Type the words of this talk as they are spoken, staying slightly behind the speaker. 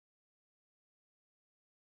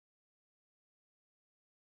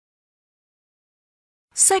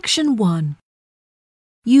Section 1.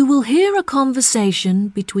 You will hear a conversation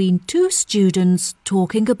between two students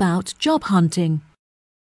talking about job hunting.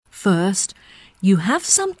 First, you have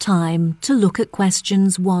some time to look at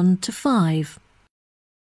questions 1 to 5.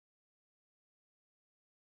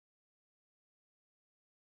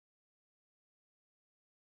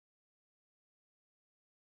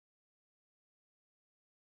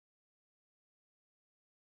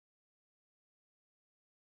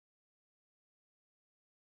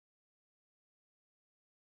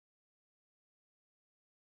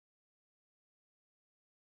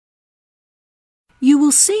 You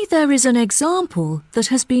will see there is an example that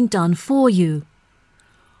has been done for you.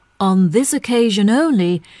 On this occasion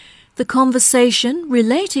only, the conversation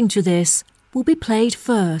relating to this will be played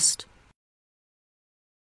first.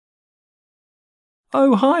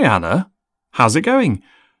 Oh, hi, Anna. How's it going?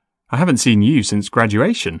 I haven't seen you since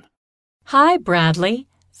graduation. Hi, Bradley.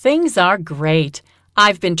 Things are great.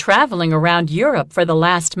 I've been traveling around Europe for the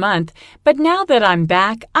last month, but now that I'm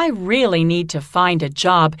back, I really need to find a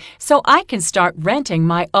job so I can start renting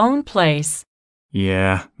my own place.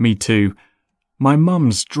 Yeah, me too. My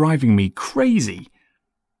mum's driving me crazy.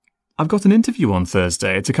 I've got an interview on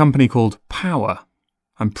Thursday at a company called Power.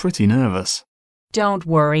 I'm pretty nervous. Don't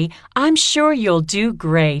worry, I'm sure you'll do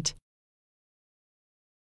great.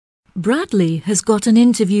 Bradley has got an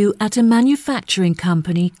interview at a manufacturing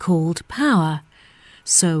company called Power.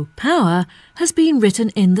 So Power has been written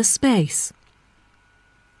in the space.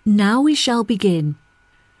 Now we shall begin.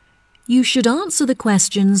 You should answer the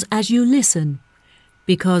questions as you listen,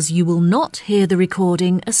 because you will not hear the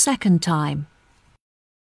recording a second time.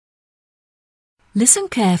 Listen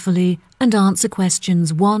carefully and answer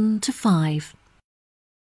questions 1 to 5.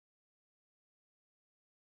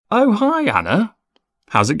 Oh, hi, Anna.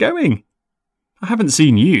 How's it going? I haven't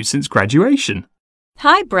seen you since graduation.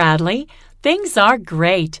 Hi, Bradley. Things are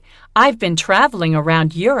great. I've been traveling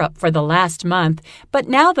around Europe for the last month, but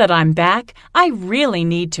now that I'm back, I really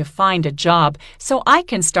need to find a job so I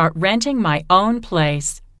can start renting my own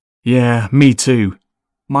place. Yeah, me too.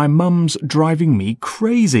 My mum's driving me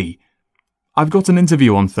crazy. I've got an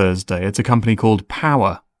interview on Thursday at a company called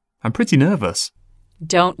Power. I'm pretty nervous.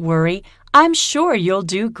 Don't worry, I'm sure you'll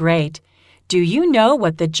do great. Do you know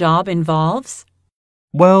what the job involves?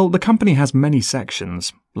 Well, the company has many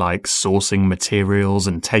sections, like sourcing materials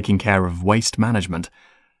and taking care of waste management.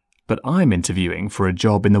 But I'm interviewing for a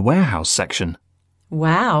job in the warehouse section.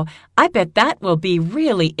 Wow, I bet that will be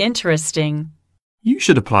really interesting. You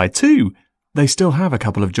should apply too. They still have a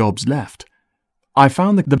couple of jobs left. I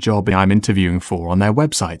found the job I'm interviewing for on their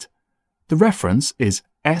website. The reference is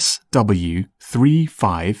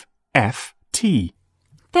SW35FT.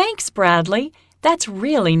 Thanks, Bradley. That's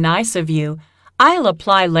really nice of you. I'll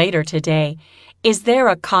apply later today. Is there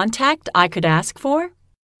a contact I could ask for?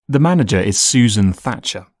 The manager is Susan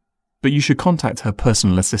Thatcher, but you should contact her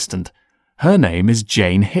personal assistant. Her name is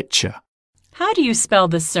Jane Hitcher. How do you spell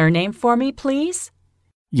the surname for me, please?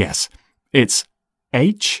 Yes, it's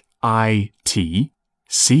Hitcher.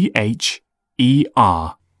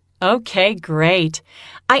 Okay, great.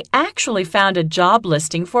 I actually found a job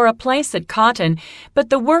listing for a place at Cotton, but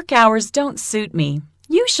the work hours don't suit me.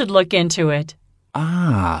 You should look into it.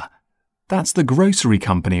 Ah, that's the grocery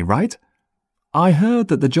company, right? I heard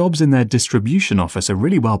that the jobs in their distribution office are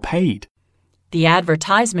really well paid. The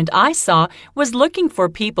advertisement I saw was looking for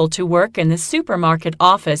people to work in the supermarket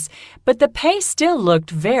office, but the pay still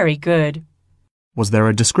looked very good. Was there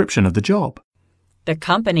a description of the job? The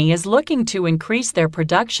company is looking to increase their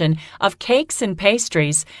production of cakes and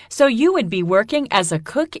pastries, so you would be working as a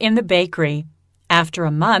cook in the bakery. After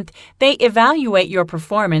a month, they evaluate your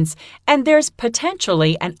performance, and there's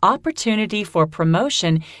potentially an opportunity for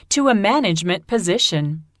promotion to a management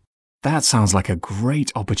position. That sounds like a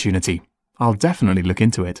great opportunity. I'll definitely look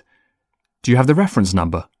into it. Do you have the reference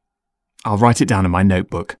number? I'll write it down in my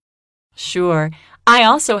notebook. Sure. I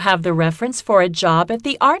also have the reference for a job at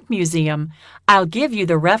the art museum. I'll give you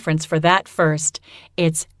the reference for that first.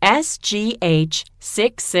 It's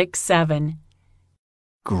SGH667.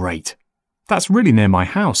 Great. That's really near my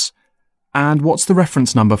house. And what's the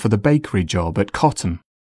reference number for the bakery job at Cotton?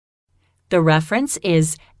 The reference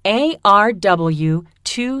is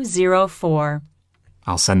ARW204.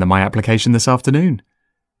 I'll send them my application this afternoon.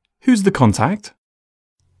 Who's the contact?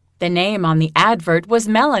 The name on the advert was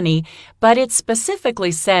Melanie, but it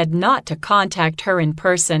specifically said not to contact her in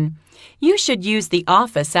person. You should use the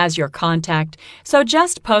office as your contact, so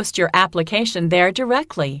just post your application there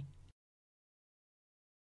directly.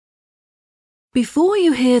 Before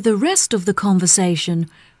you hear the rest of the conversation,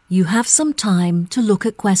 you have some time to look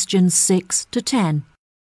at questions 6 to 10.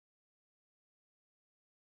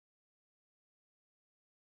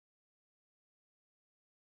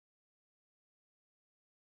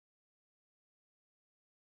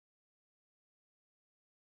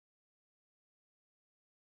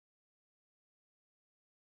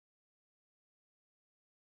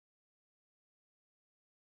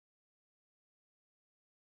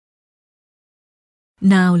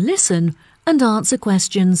 Now listen and answer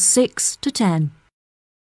questions 6 to 10.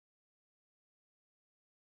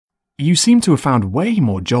 You seem to have found way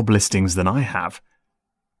more job listings than I have.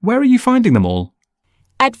 Where are you finding them all?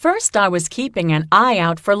 At first, I was keeping an eye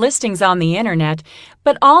out for listings on the internet,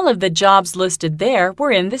 but all of the jobs listed there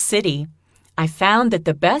were in the city. I found that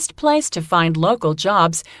the best place to find local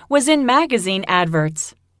jobs was in magazine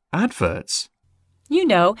adverts. Adverts? You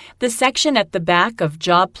know, the section at the back of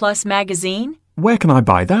Job Plus magazine? Where can I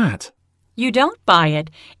buy that? You don't buy it.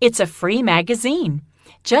 It's a free magazine.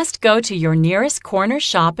 Just go to your nearest corner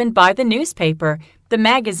shop and buy the newspaper. The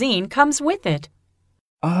magazine comes with it.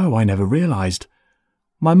 Oh, I never realised.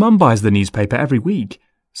 My mum buys the newspaper every week,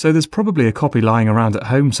 so there's probably a copy lying around at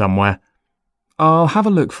home somewhere. I'll have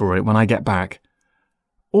a look for it when I get back.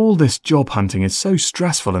 All this job hunting is so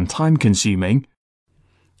stressful and time-consuming.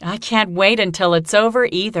 I can't wait until it's over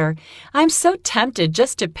either. I'm so tempted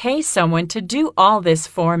just to pay someone to do all this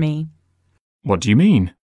for me. What do you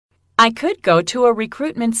mean? I could go to a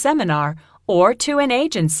recruitment seminar or to an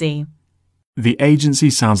agency. The agency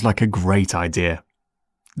sounds like a great idea.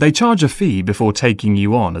 They charge a fee before taking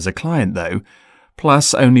you on as a client, though,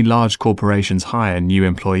 plus only large corporations hire new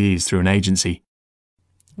employees through an agency.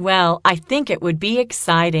 Well, I think it would be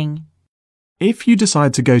exciting. If you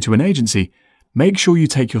decide to go to an agency, make sure you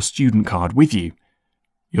take your student card with you.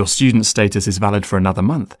 Your student status is valid for another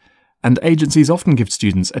month, and agencies often give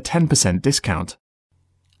students a 10% discount.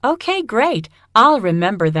 Okay, great. I'll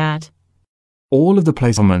remember that. All of the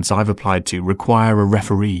placements I've applied to require a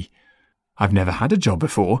referee. I've never had a job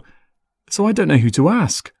before, so I don't know who to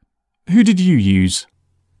ask. Who did you use?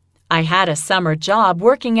 I had a summer job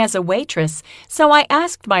working as a waitress, so I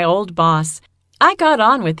asked my old boss. I got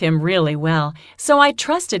on with him really well, so I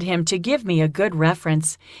trusted him to give me a good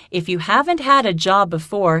reference. If you haven't had a job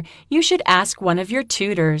before, you should ask one of your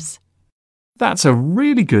tutors. That's a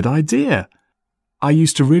really good idea. I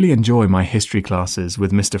used to really enjoy my history classes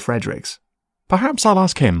with Mr. Fredericks. Perhaps I'll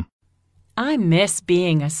ask him. I miss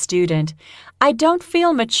being a student. I don't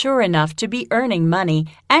feel mature enough to be earning money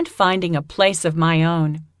and finding a place of my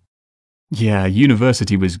own. Yeah,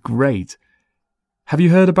 university was great. Have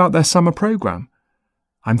you heard about their summer program?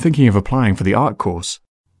 I'm thinking of applying for the art course.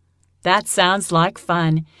 That sounds like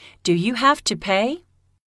fun. Do you have to pay?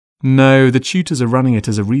 No, the tutors are running it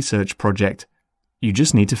as a research project. You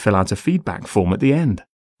just need to fill out a feedback form at the end.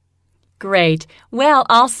 Great. Well,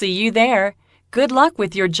 I'll see you there. Good luck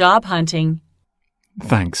with your job hunting.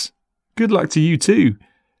 Thanks. Good luck to you too.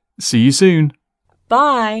 See you soon.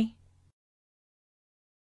 Bye.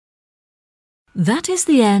 That is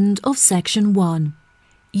the end of section 1.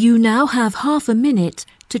 You now have half a minute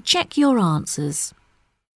to check your answers.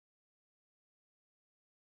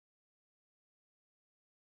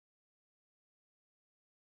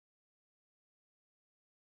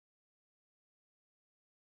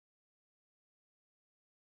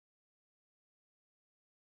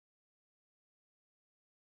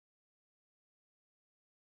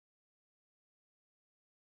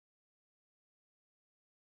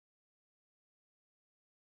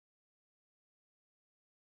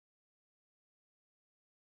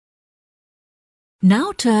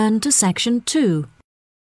 Now turn to section 2.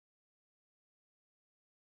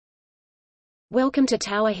 Welcome to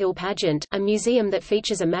Tower Hill Pageant, a museum that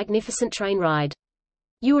features a magnificent train ride.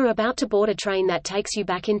 You are about to board a train that takes you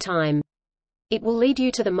back in time. It will lead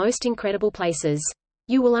you to the most incredible places.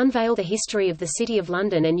 You will unveil the history of the City of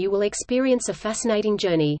London and you will experience a fascinating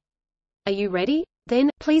journey. Are you ready?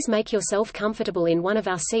 Then, please make yourself comfortable in one of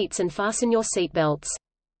our seats and fasten your seatbelts.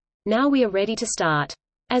 Now we are ready to start.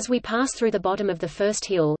 As we pass through the bottom of the first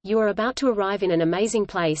hill, you are about to arrive in an amazing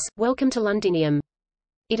place. Welcome to Londinium.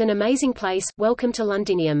 An amazing place. Welcome to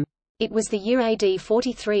Londinium. It was the year AD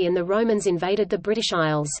 43 and the Romans invaded the British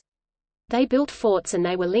Isles. They built forts and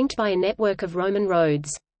they were linked by a network of Roman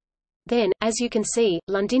roads. Then, as you can see,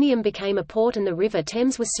 Londinium became a port and the River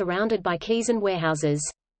Thames was surrounded by quays and warehouses.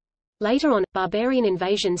 Later on, barbarian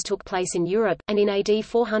invasions took place in Europe, and in AD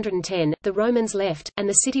 410, the Romans left, and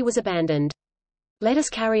the city was abandoned. Let us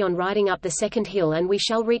carry on riding up the second hill and we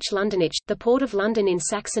shall reach Londonich, the port of London in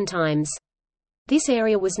Saxon times. This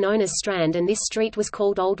area was known as Strand and this street was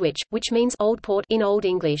called Oldwich, which means Old Port in Old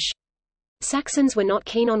English. Saxons were not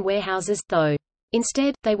keen on warehouses, though.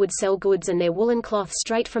 Instead, they would sell goods and their woolen cloth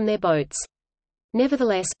straight from their boats.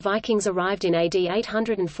 Nevertheless, Vikings arrived in AD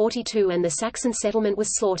 842 and the Saxon settlement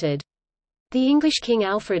was slaughtered. The English King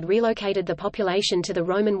Alfred relocated the population to the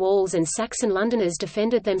Roman walls and Saxon Londoners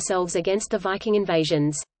defended themselves against the Viking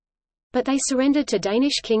invasions. But they surrendered to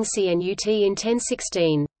Danish King Cnut in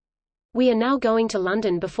 1016. We are now going to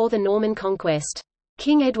London before the Norman conquest.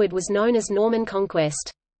 King Edward was known as Norman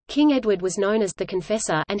Conquest. King Edward was known as the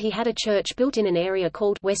Confessor, and he had a church built in an area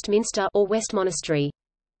called Westminster or West Monastery.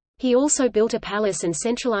 He also built a palace and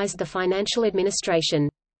centralized the financial administration.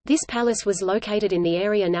 This palace was located in the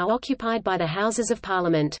area now occupied by the Houses of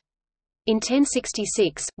Parliament. In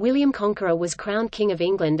 1066, William Conqueror was crowned King of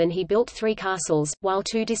England and he built 3 castles, while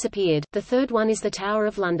 2 disappeared. The third one is the Tower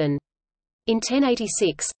of London. In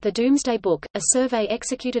 1086, the Domesday Book, a survey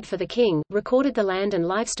executed for the king, recorded the land and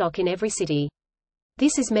livestock in every city.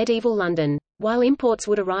 This is medieval London. While imports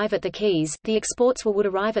would arrive at the quays, the exports would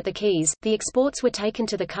arrive at the quays. The exports were taken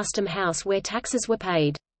to the custom house where taxes were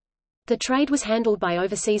paid. The trade was handled by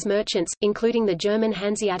overseas merchants, including the German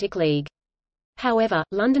Hanseatic League. However,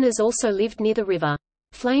 Londoners also lived near the river.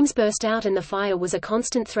 Flames burst out and the fire was a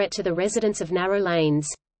constant threat to the residents of narrow lanes.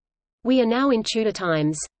 We are now in Tudor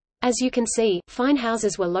times. As you can see, fine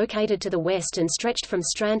houses were located to the west and stretched from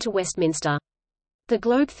Strand to Westminster. The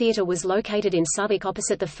Globe Theatre was located in Southwark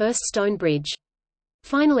opposite the first stone bridge.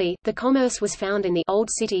 Finally, the commerce was found in the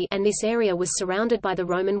Old City, and this area was surrounded by the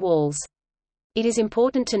Roman walls. It is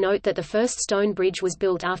important to note that the first stone bridge was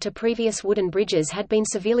built after previous wooden bridges had been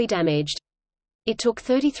severely damaged. It took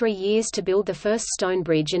 33 years to build the first stone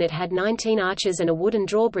bridge and it had 19 arches and a wooden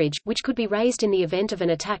drawbridge, which could be raised in the event of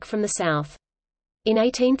an attack from the south. In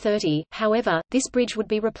 1830, however, this bridge would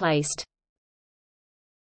be replaced.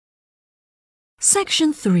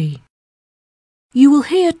 Section 3. You will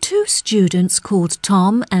hear 2 students called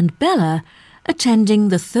Tom and Bella attending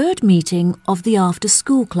the 3rd meeting of the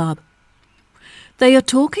after-school club. They are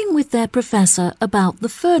talking with their professor about the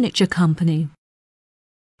furniture company.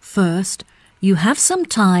 First, you have some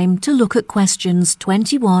time to look at questions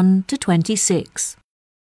 21 to 26.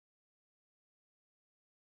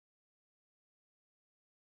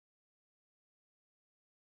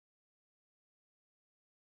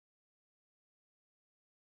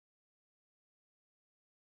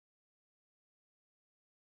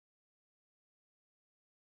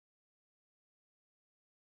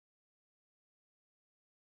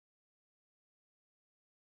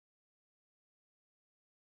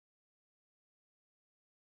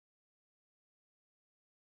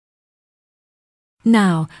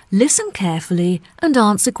 Now, listen carefully and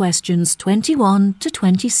answer questions 21 to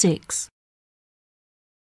 26.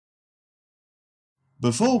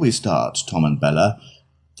 Before we start, Tom and Bella,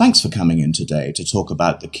 thanks for coming in today to talk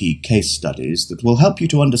about the key case studies that will help you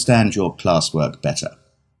to understand your classwork better.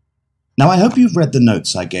 Now, I hope you've read the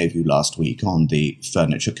notes I gave you last week on the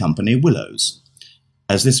furniture company Willows,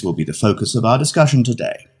 as this will be the focus of our discussion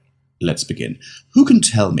today. Let's begin. Who can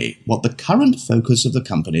tell me what the current focus of the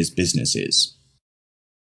company's business is?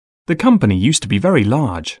 The company used to be very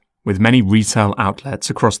large, with many retail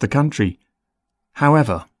outlets across the country.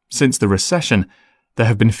 However, since the recession, there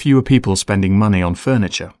have been fewer people spending money on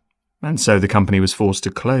furniture, and so the company was forced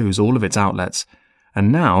to close all of its outlets,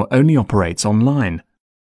 and now only operates online.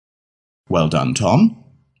 Well done, Tom.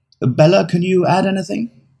 Bella, can you add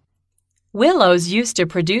anything? Willows used to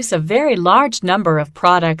produce a very large number of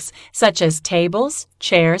products, such as tables,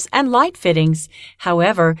 chairs, and light fittings.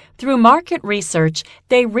 However, through market research,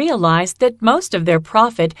 they realized that most of their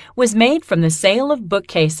profit was made from the sale of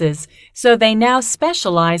bookcases, so they now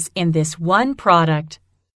specialize in this one product.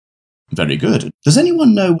 Very good. Does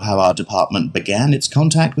anyone know how our department began its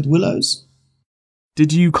contact with Willows?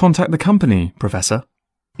 Did you contact the company, Professor?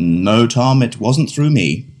 No, Tom, it wasn't through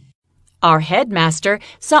me. Our headmaster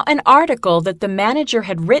saw an article that the manager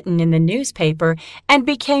had written in the newspaper and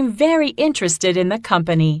became very interested in the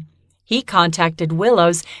company. He contacted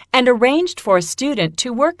Willows and arranged for a student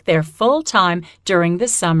to work there full-time during the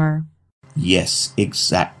summer. Yes,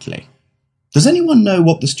 exactly. Does anyone know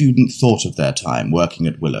what the student thought of their time working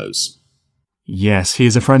at Willows? Yes, he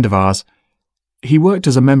is a friend of ours. He worked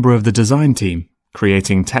as a member of the design team,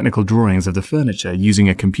 creating technical drawings of the furniture using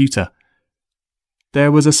a computer. There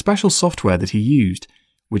was a special software that he used,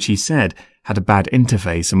 which he said had a bad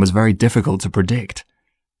interface and was very difficult to predict.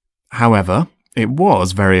 However, it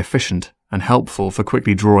was very efficient and helpful for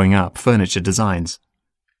quickly drawing up furniture designs.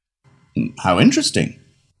 How interesting.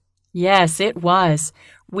 Yes, it was.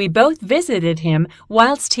 We both visited him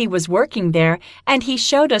whilst he was working there, and he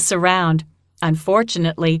showed us around.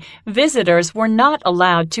 Unfortunately, visitors were not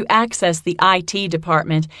allowed to access the IT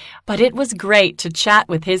department, but it was great to chat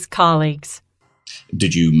with his colleagues.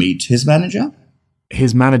 Did you meet his manager?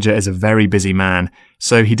 His manager is a very busy man,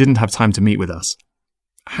 so he didn't have time to meet with us.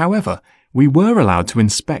 However, we were allowed to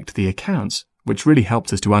inspect the accounts, which really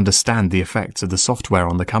helped us to understand the effects of the software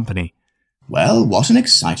on the company. Well, what an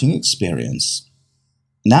exciting experience.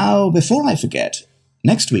 Now, before I forget,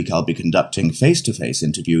 next week I'll be conducting face-to-face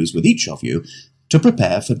interviews with each of you to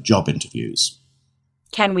prepare for job interviews.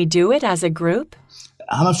 Can we do it as a group?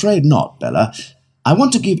 I'm afraid not, Bella. I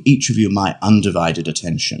want to give each of you my undivided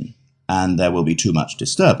attention, and there will be too much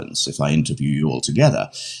disturbance if I interview you all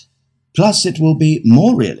together. Plus, it will be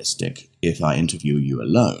more realistic if I interview you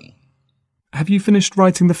alone. Have you finished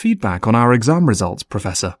writing the feedback on our exam results,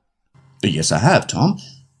 Professor? Yes, I have, Tom,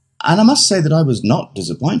 and I must say that I was not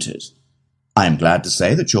disappointed. I am glad to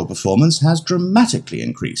say that your performance has dramatically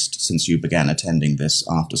increased since you began attending this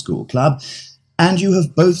after-school club, and you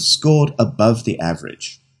have both scored above the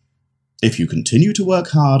average. If you continue to work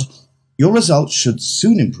hard, your results should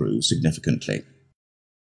soon improve significantly.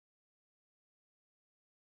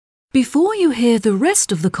 Before you hear the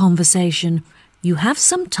rest of the conversation, you have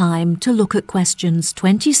some time to look at questions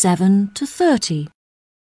 27 to 30.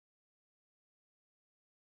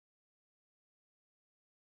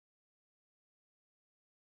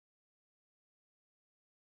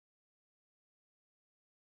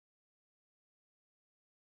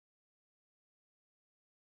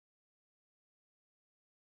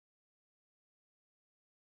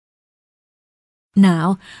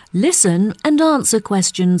 Now, listen and answer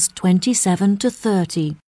questions 27 to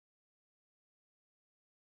 30.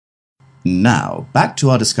 Now, back to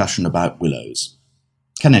our discussion about willows.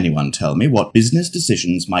 Can anyone tell me what business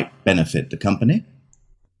decisions might benefit the company?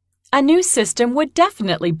 A new system would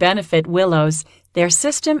definitely benefit Willows. Their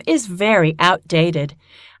system is very outdated.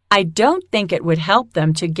 I don't think it would help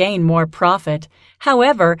them to gain more profit.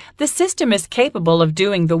 However, the system is capable of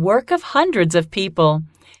doing the work of hundreds of people.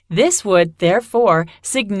 This would, therefore,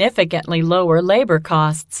 significantly lower labor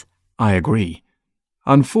costs. I agree.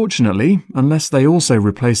 Unfortunately, unless they also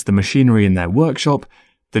replace the machinery in their workshop,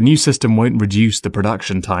 the new system won't reduce the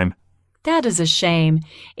production time. That is a shame.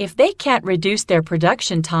 If they can't reduce their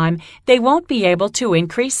production time, they won't be able to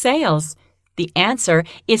increase sales. The answer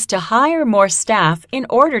is to hire more staff in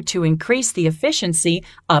order to increase the efficiency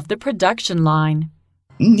of the production line.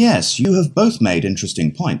 Yes, you have both made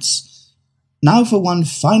interesting points. Now for one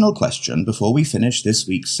final question before we finish this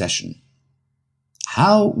week's session.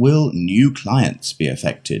 How will new clients be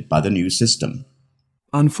affected by the new system?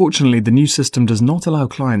 Unfortunately, the new system does not allow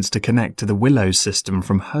clients to connect to the Willows system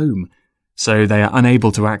from home, so they are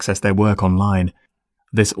unable to access their work online.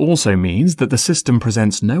 This also means that the system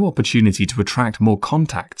presents no opportunity to attract more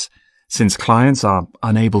contacts, since clients are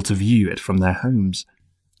unable to view it from their homes.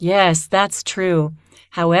 Yes, that's true.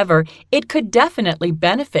 However, it could definitely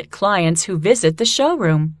benefit clients who visit the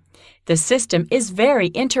showroom. The system is very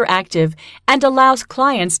interactive and allows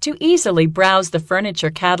clients to easily browse the furniture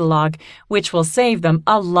catalog, which will save them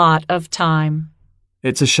a lot of time.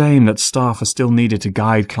 It's a shame that staff are still needed to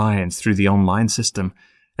guide clients through the online system,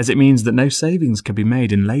 as it means that no savings can be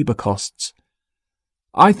made in labour costs.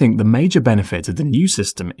 I think the major benefit of the new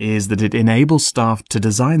system is that it enables staff to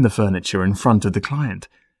design the furniture in front of the client,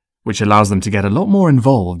 which allows them to get a lot more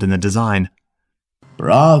involved in the design.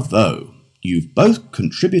 Bravo! You've both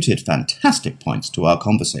contributed fantastic points to our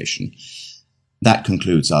conversation. That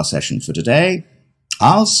concludes our session for today.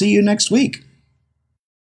 I'll see you next week.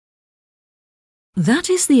 That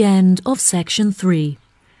is the end of section 3.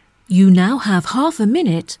 You now have half a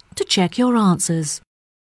minute to check your answers.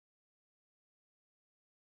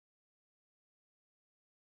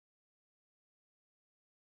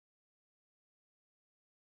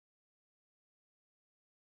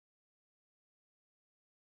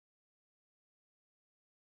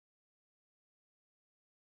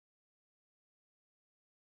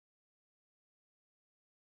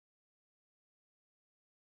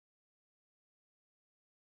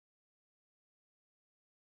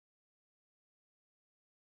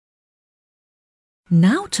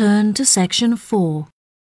 Now turn to section 4.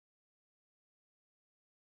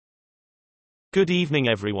 Good evening,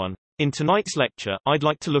 everyone. In tonight's lecture, I'd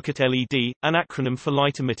like to look at LED, an acronym for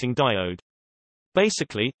light-emitting diode.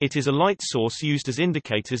 Basically, it is a light source used as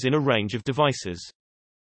indicators in a range of devices.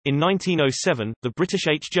 In 1907, the British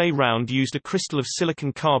H.J. Round used a crystal of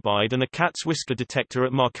silicon carbide and a cat's whisker detector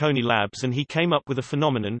at Marconi Labs, and he came up with a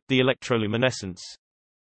phenomenon, the electroluminescence.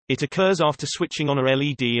 It occurs after switching on a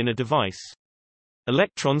LED in a device.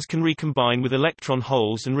 Electrons can recombine with electron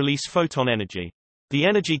holes and release photon energy. The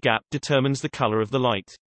energy gap determines the color of the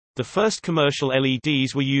light. The first commercial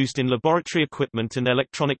LEDs were used in laboratory equipment and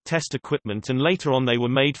electronic test equipment, and later on they were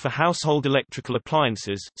made for household electrical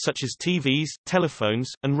appliances, such as TVs,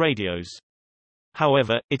 telephones, and radios.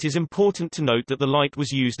 However, it is important to note that the light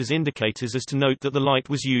was used as indicators as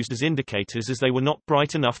they were not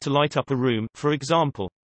bright enough to light up a room, for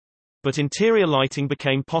example. But interior lighting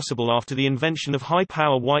became possible after the invention of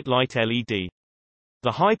high-power white light LED.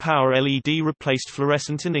 The high-power LED replaced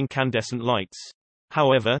fluorescent and incandescent lights.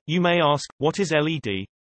 However, you may ask, what is LED?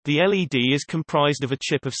 The LED is comprised of a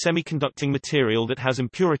chip of semiconducting material that has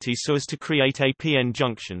impurities so as to create a p-n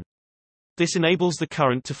junction. This enables the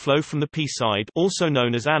current to flow from the P side, also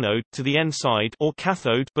known as anode, to the N side, or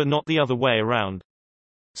cathode, but not the other way around.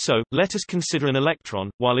 So, let us consider an electron.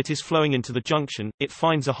 While it is flowing into the junction, it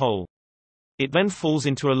finds a hole. It then falls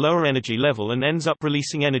into a lower energy level and ends up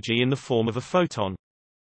releasing energy in the form of a photon.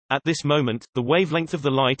 At this moment, the wavelength of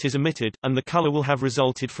the light is emitted, and the color will have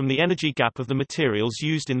resulted from the energy gap of the materials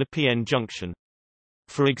used in the p-n junction.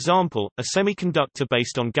 For example, a semiconductor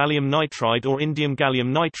based on gallium nitride or indium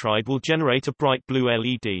gallium nitride will generate a bright blue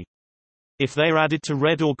LED. If they are added to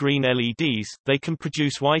red or green LEDs, they can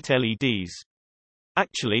produce white LEDs.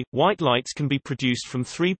 Actually, white lights can be produced from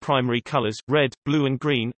three primary colors, red, blue and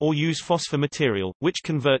green, or use phosphor material, which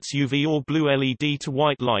converts UV or blue LED to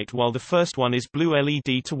white light, while the first one is blue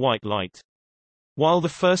LED to white light. While the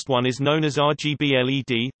first one is known as RGB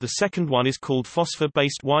LED, the second one is called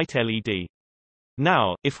phosphor-based white LED.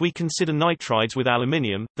 Now, if we consider nitrides with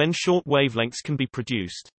aluminium, then short wavelengths can be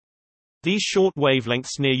produced. These short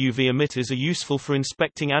wavelengths near UV emitters are useful for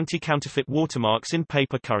inspecting anti-counterfeit watermarks in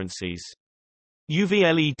paper currencies. UV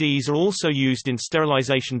LEDs are also used in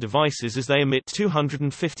sterilization devices as they emit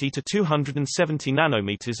 250 to 270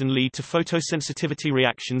 nanometers and lead to photosensitivity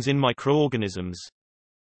reactions in microorganisms.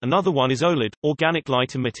 Another one is OLED, organic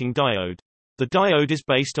light-emitting diode. The diode is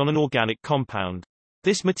based on an organic compound.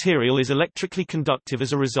 This material is electrically conductive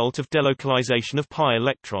as a result of delocalization of pi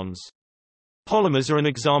electrons. Polymers are an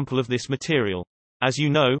example of this material. As you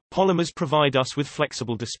know, polymers provide us with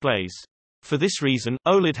flexible displays. For this reason,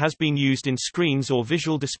 OLED has been used in screens or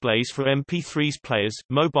visual displays for MP3s players,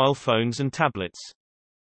 mobile phones and tablets.